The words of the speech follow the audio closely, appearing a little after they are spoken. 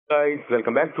Guys,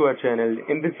 welcome back to our channel.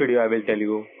 In this video, I will tell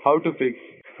you how to fix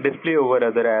display over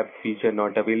other apps feature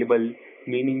not available,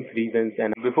 meanings, reasons,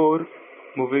 and before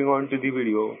moving on to the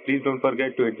video, please don't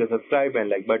forget to hit the subscribe and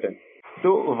like button.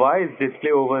 So why is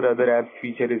display over other apps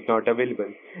feature is not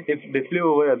available? If display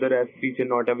over other apps feature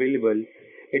not available,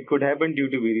 it could happen due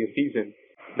to various reasons.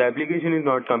 The application is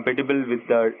not compatible with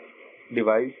the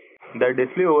device. The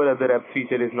display over other apps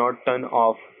feature is not turned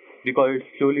off because it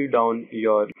slowly down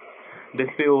your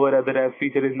display over other apps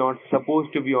feature is not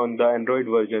supposed to be on the Android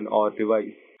version or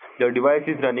device. The device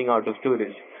is running out of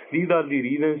storage. These are the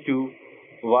reasons to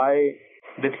why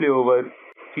display over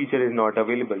feature is not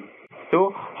available.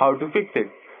 So how to fix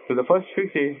it? So the first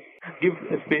fix is give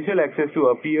spatial access to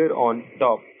appear on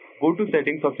top. Go to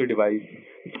settings of your device,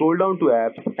 scroll down to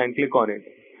apps and click on it.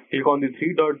 Click on the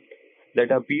three dots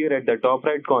that appear at the top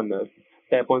right corner.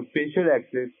 Tap on spatial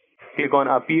access, click on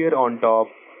appear on top.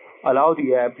 Allow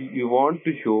the app you want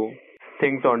to show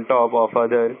things on top of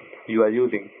other you are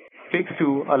using. Fix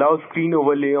 2. Allow screen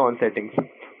overlay on settings.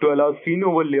 To allow screen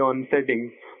overlay on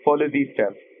settings, follow these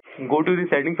steps. Go to the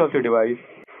settings of your device,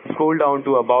 scroll down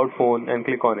to about phone and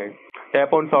click on it.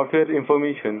 Tap on software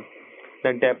information,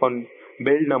 then tap on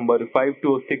build number 5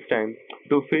 to 6 times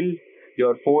to fill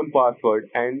your phone password,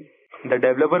 and the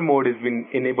developer mode is been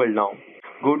enabled now.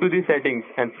 Go to the settings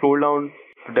and scroll down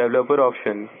to developer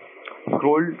option.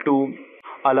 Scroll to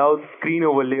allow screen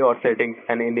overlay or settings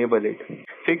and enable it.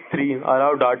 Fix 3.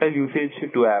 Allow data usage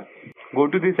to app. Go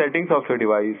to the settings of your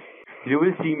device. You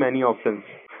will see many options.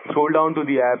 Scroll down to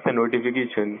the apps and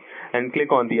notification and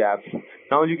click on the apps.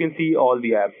 Now you can see all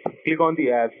the apps. Click on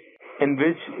the apps in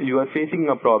which you are facing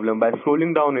a problem. By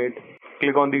scrolling down it,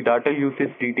 click on the data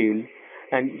usage detail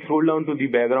and scroll down to the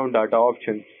background data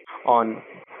options. On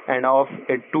and off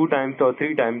it 2 times or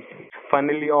 3 times.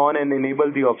 Finally on and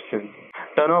enable the option.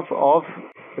 Turn off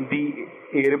the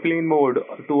airplane mode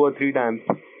 2 or 3 times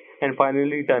and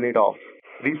finally turn it off.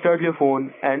 Restart your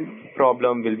phone and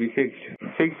problem will be fixed.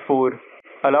 Fix 4.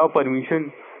 Allow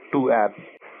permission to apps.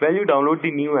 When you download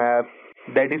the new app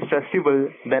that is trustable,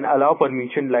 then allow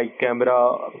permission like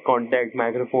camera, contact,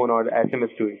 microphone or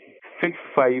SMS to it. Fix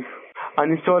 5.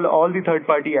 Uninstall all the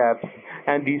third-party apps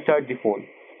and restart the phone.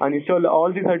 Uninstall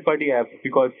all the third-party apps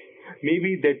because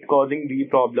maybe that's causing the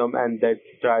problem, and let's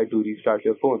try to restart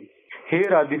your phone.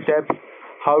 Here are the steps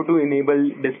how to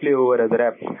enable display over other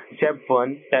apps. Step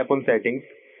 1. Tap on settings.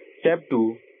 Step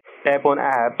 2. Tap on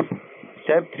apps.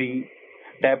 Step 3.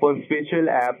 Tap on spatial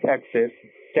app access.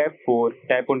 Step 4.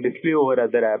 Tap on display over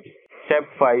other apps. Step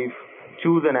 5.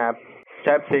 Choose an app.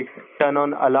 Step 6. Turn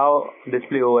on allow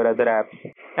display over other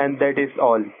apps. And that is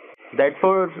all. That's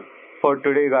for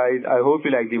today, guys. I hope you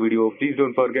like the video. Please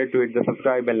don't forget to hit the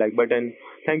subscribe and like button.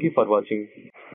 Thank you for watching.